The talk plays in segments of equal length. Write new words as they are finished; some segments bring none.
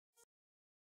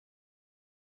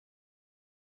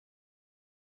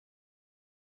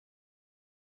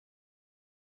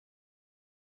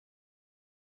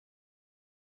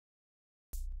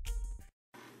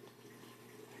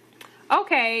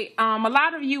Okay, a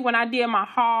lot of you, when I did my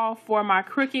haul for my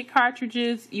Cricut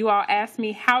cartridges, you all asked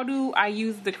me, how do I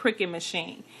use the Cricut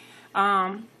machine?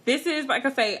 This is, like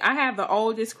I say, I have the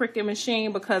oldest Cricut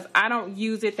machine because I don't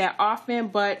use it that often,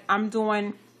 but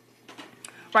right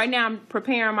now I'm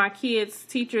preparing my kids'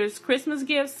 teachers' Christmas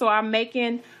gifts, so I'm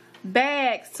making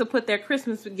bags to put their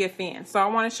Christmas gift in. So I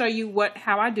want to show you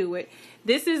how I do it.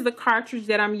 This is the cartridge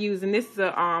that I'm using.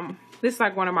 This is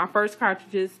like one of my first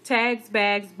cartridges. Tags,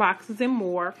 bags, boxes, and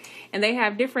more. And they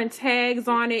have different tags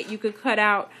on it. You could cut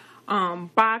out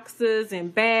boxes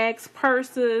and bags,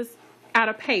 purses out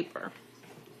of paper.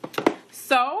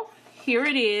 So here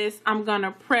it is. I'm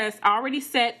gonna press. I already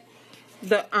set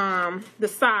the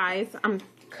size. I'm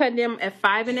cutting them at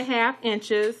 5.5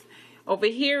 inches. Over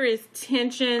here is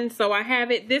tension, so I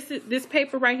have it. This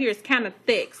paper right here is kind of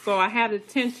thick, so I have the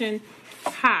tension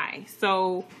high.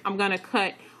 So I'm gonna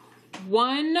cut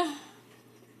one. Let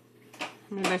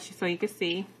me let you so you can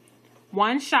see.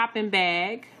 One shopping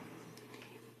bag,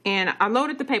 and I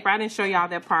loaded the paper. I didn't show y'all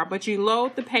that part, but you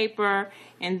load the paper,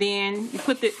 and then you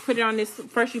put it on this.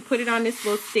 First, you put it on this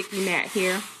little sticky mat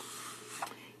here.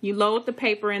 You load the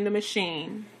paper in the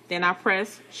machine. Then I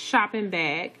press shopping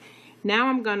bag. Now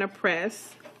I'm gonna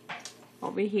press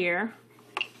over here,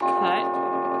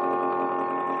 cut.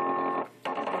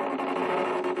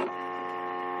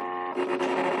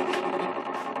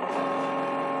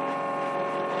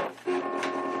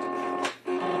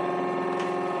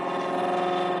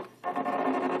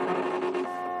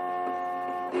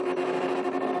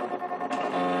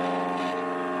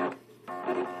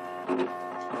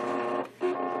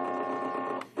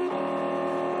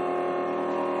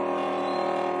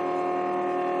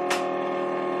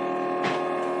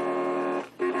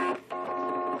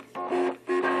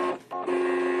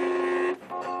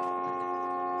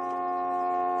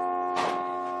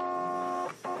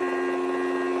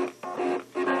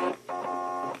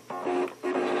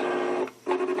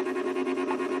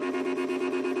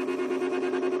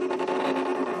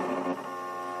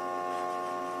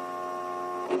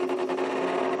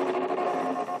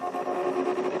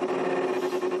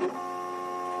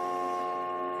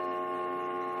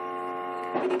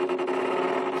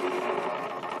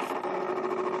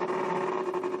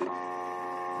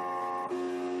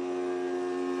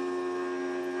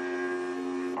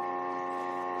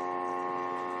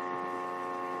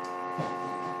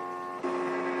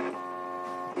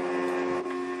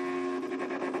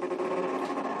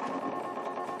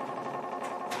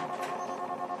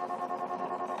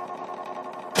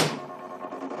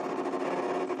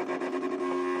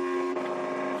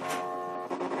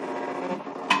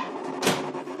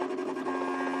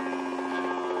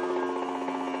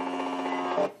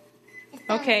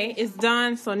 Okay, it's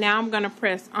done. So now I'm going to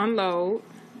press unload.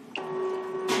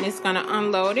 And it's going to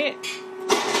unload it.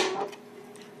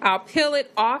 I'll peel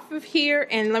it off of here,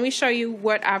 and let me show you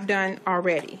what I've done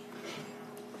already.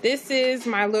 This is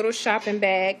my little shopping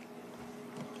bag.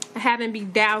 I haven't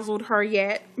bedazzled her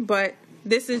yet, but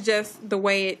this is just the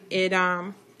way it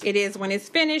is when it's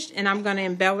finished, and I'm going to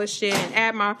embellish it and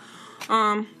add my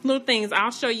little things.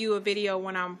 I'll show you a video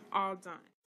when I'm all done.